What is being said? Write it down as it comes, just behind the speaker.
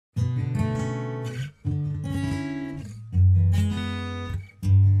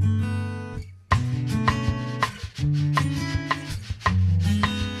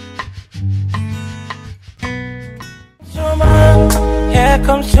Here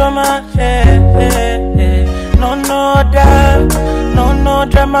comes Chiyormah, yeah, yeah, yeah. No, no doubt, no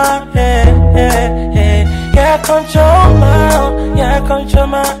drama, yeah, yeah, yeah. Here comes Chiyormah, here comes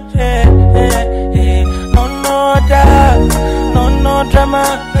Chiyormah, yeah, yeah, yeah. No, no doubt, no drama,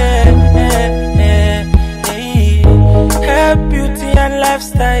 yeah, yeah, yeah, yeah. Hair, beauty and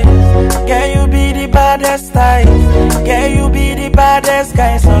lifestyle, girl, you be the baddest style, girl, you be the baddest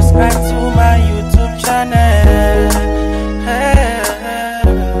guy. Subscribe to my YouTube channel.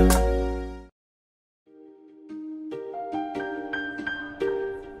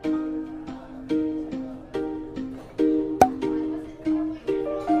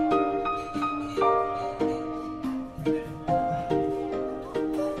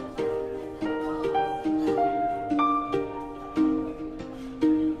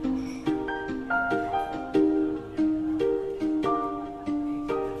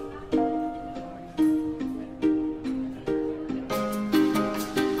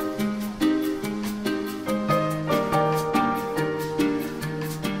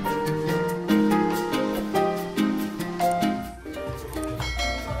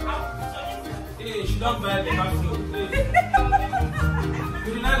 Don't buy the house. You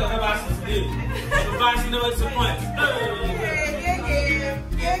do not go have access today. The bank, you know what's the point.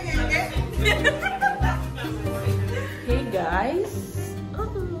 Hey guys.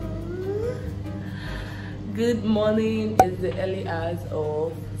 Good morning. It's the early hours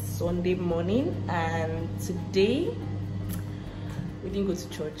of Sunday morning, and today we didn't go to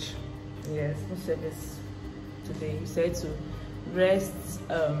church. Yes, no service today. We said to rest,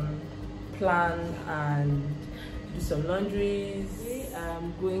 plan and do some laundries.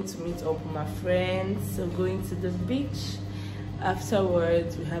 I'm going to meet up with my friends, so going to the beach.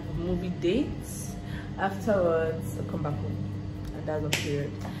 Afterwards we have a movie date. Afterwards I'll come back home, and that's on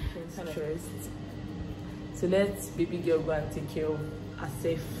period. So let baby girl go and take care of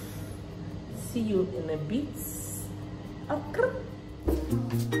herself. See you in a bit. Okay.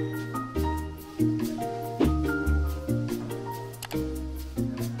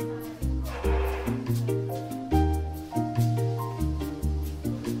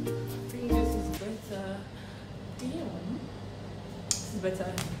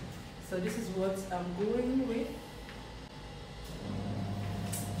 Better. So this is what I'm going with.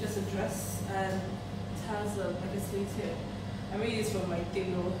 Just a dress, and it has a slit here. I made this from my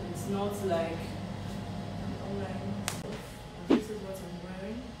tailor. It's not like online stuff. This is what I'm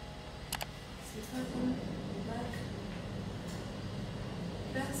wearing. Slit on the back.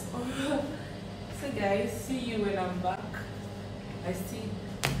 That's all. So guys, see you when I'm back. I still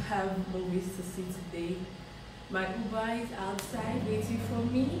have movies to see today. My Uber is outside waiting for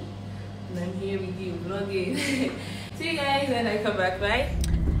me, and I'm here with you vlogging. See you guys when I come back, right?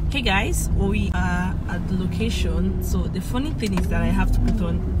 Hey guys, we are at the location. So the funny thing is that I have to put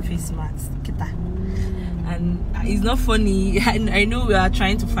on face mask, and it's not funny. I know we are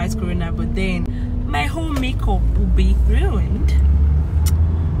trying to fight corona, but then my whole makeup will be ruined.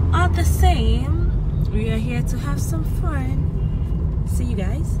 All the same, we are here to have some fun. See you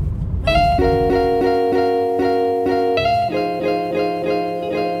guys. Bye.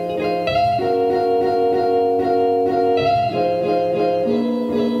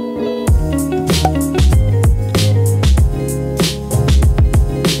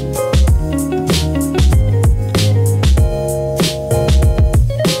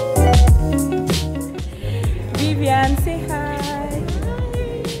 Say hi.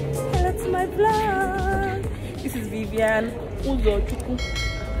 Hello to my vlog. This is Vivian Uzo Chuku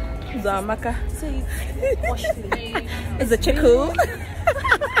Uzamaka. It's a chiku.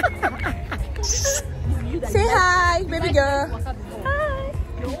 Say hi, baby girl. Hi.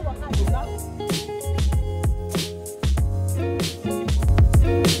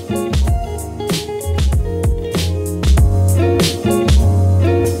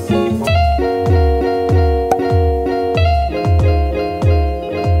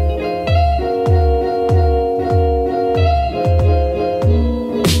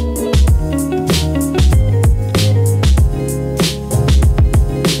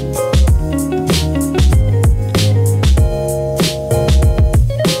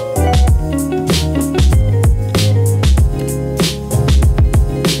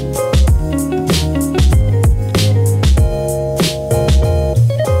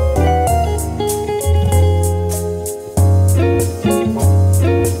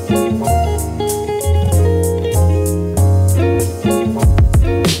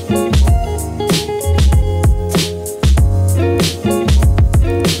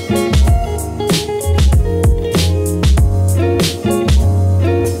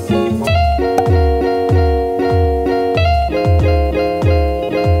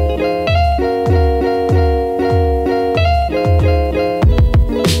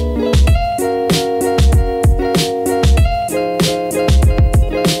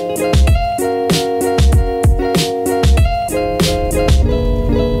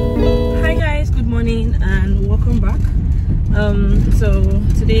 So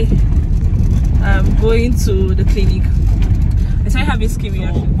today I'm going to the clinic. I started having skin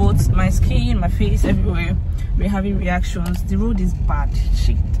reaction, both my skin, my face, everywhere. We're having reactions. The road is bad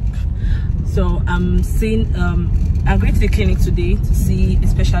shit. So I'm going to the clinic today to see a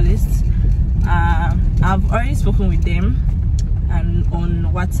specialist. I've already spoken with them and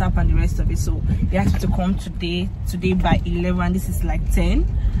on WhatsApp and the rest of it. So they asked me to come today by 11. This is like 10.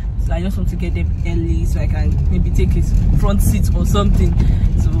 So I just want to get there early so I can maybe take his front seat or something.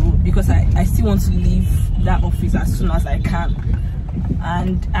 So because I still want to leave that office as soon as I can.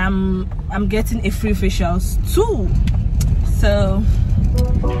 And I'm getting a free facials too. So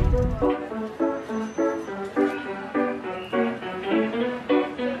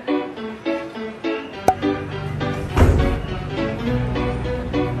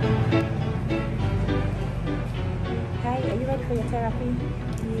hi, are you ready for your therapy?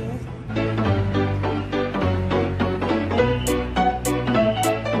 Yes.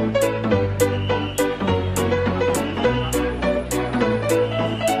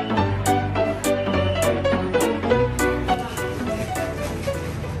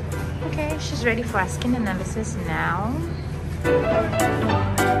 She's ready for our skin analysis now.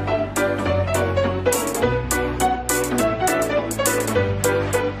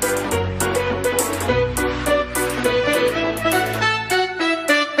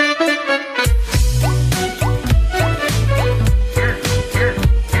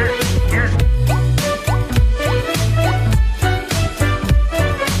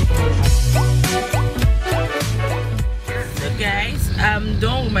 I'm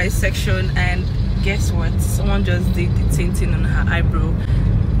done with my section, and guess what? Someone just did the tinting on her eyebrow,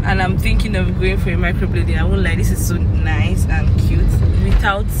 and I'm thinking of going for a microblading. I won't lie, this is so nice and cute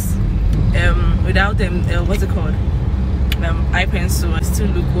without what's it called, eye pencil. I still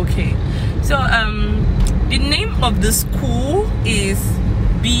look okay. So the name of the school is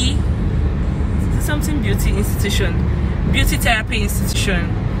Beauty Therapy Institution,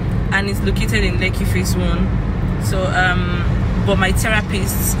 and it's located in Lekki Phase 1. So but my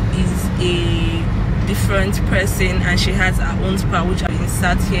therapist is a different person, and she has her own spa, which I've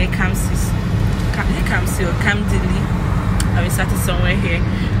inserted here, Camdili. I've inserted somewhere here.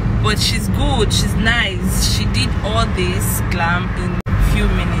 But she's good, she's nice. She did all this glam in a few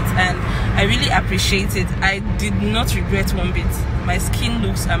minutes, and I really appreciate it. I did not regret one bit. My skin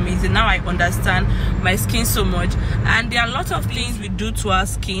looks amazing. Now I understand my skin so much, and there are a lot of things we do to our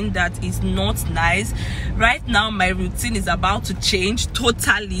skin that is not nice. Right now my routine is about to change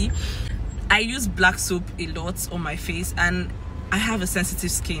totally. I use black soap a lot on my face, and I have a sensitive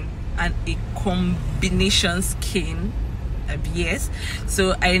skin and a combination skin, yes.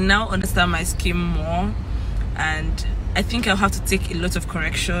 So I now understand my skin more, and I think I'll have to take a lot of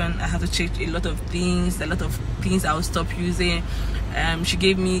correction. I have to change a lot of things I'll stop using. She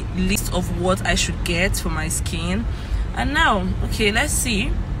gave me a list of what I should get for my skin, and now, okay, let's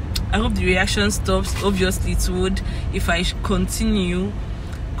see. I hope the reaction stops. Obviously it would if I continue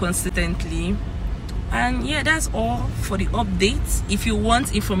consistently. And yeah, that's all for the updates. If you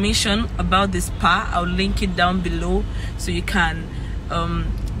want information about this spa, I'll link it down below so you can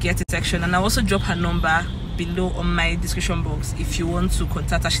get a section, and I'll also drop her number below on my description box if you want to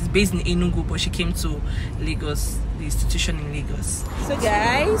contact her. She's based in Enugu, but she came to Lagos, the institution in Lagos. So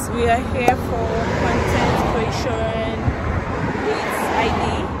guys, we are here for content creation with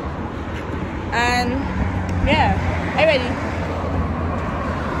ID, and yeah, are you ready?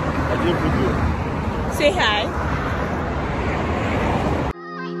 Say hi.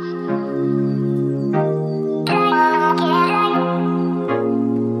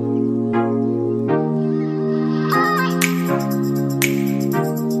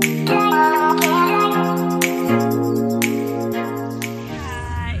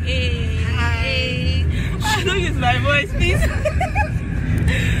 My voice, please.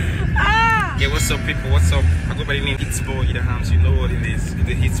 Yeah, what's up, people? What's up? I go by the name Hitsboy Idahams. You know what it is. It's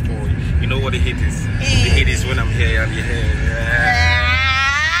the Hitsboy. You know what the hit is. The hit is when I'm here and you're here.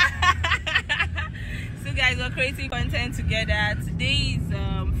 So guys, we're creating content together. Today is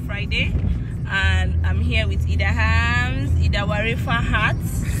Friday, and I'm here with idahams, Idawarifa Hats,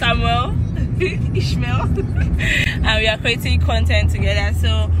 Samuel, Ishmael, and we are creating content together.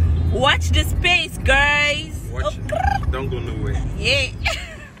 So watch the space, guys. Watch it. Don't go nowhere. Yeah.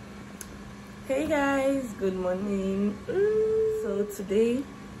 Hey guys, good morning. So today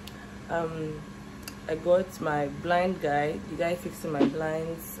I got my blind guy, the guy fixing my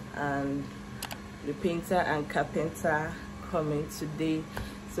blinds, and the painter and carpenter coming today.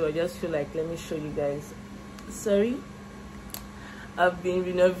 So I just feel like, let me show you guys. Sorry, I've been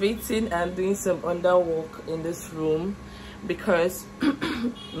renovating and doing some underwork in this room, because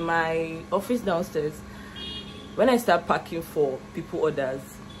my office downstairs, when I start packing for people orders,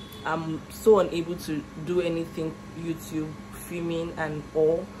 I'm so unable to do anything YouTube, filming and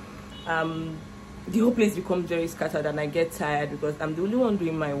all. The whole place becomes very scattered and I get tired because I'm the only one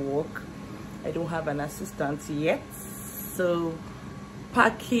doing my work. I don't have an assistant yet. So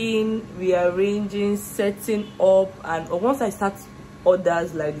packing, rearranging, setting up, and once I start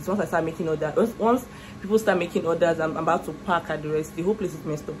orders like this, once I start making orders, once people start making orders, I'm about to pack and the rest, the whole place is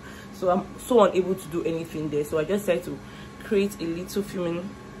messed up. So I'm so unable to do anything there. So I just decided to create a little filming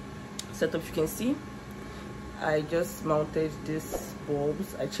setup. You can see I just mounted these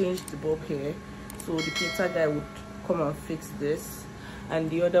bulbs. I changed the bulb here, so the painter guy would come and fix this, and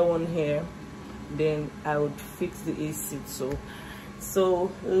the other one here, then I would fix the AC.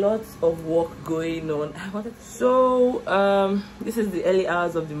 So lots of work going on. This is the early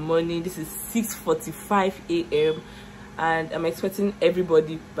hours of the morning. This is 6:45 a.m. and I'm expecting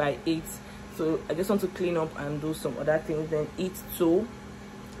everybody by 8. So I just want to clean up and do some other things, then eat too,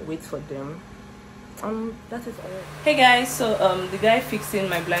 wait for them. That is all. Hey guys, so the guy fixing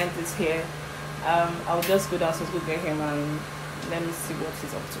my blinds is here. I'll just go downstairs, go get him, and let me see what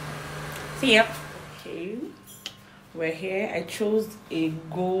he's up to. See ya. Okay, we're here. I chose a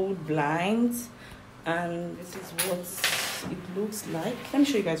gold blind and this is what it looks like. Let me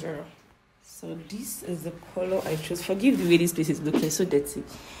show you guys where. So this is the color I chose. Forgive the way this place is looking so dirty.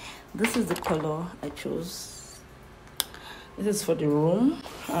 This is the color I chose. This is for the room,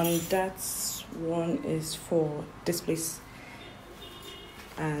 and that one is for this place.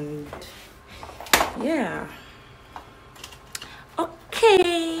 And yeah,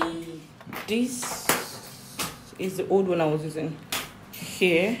 okay, this is the old one I was using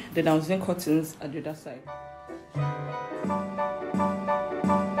here. Then I was using curtains at the other side.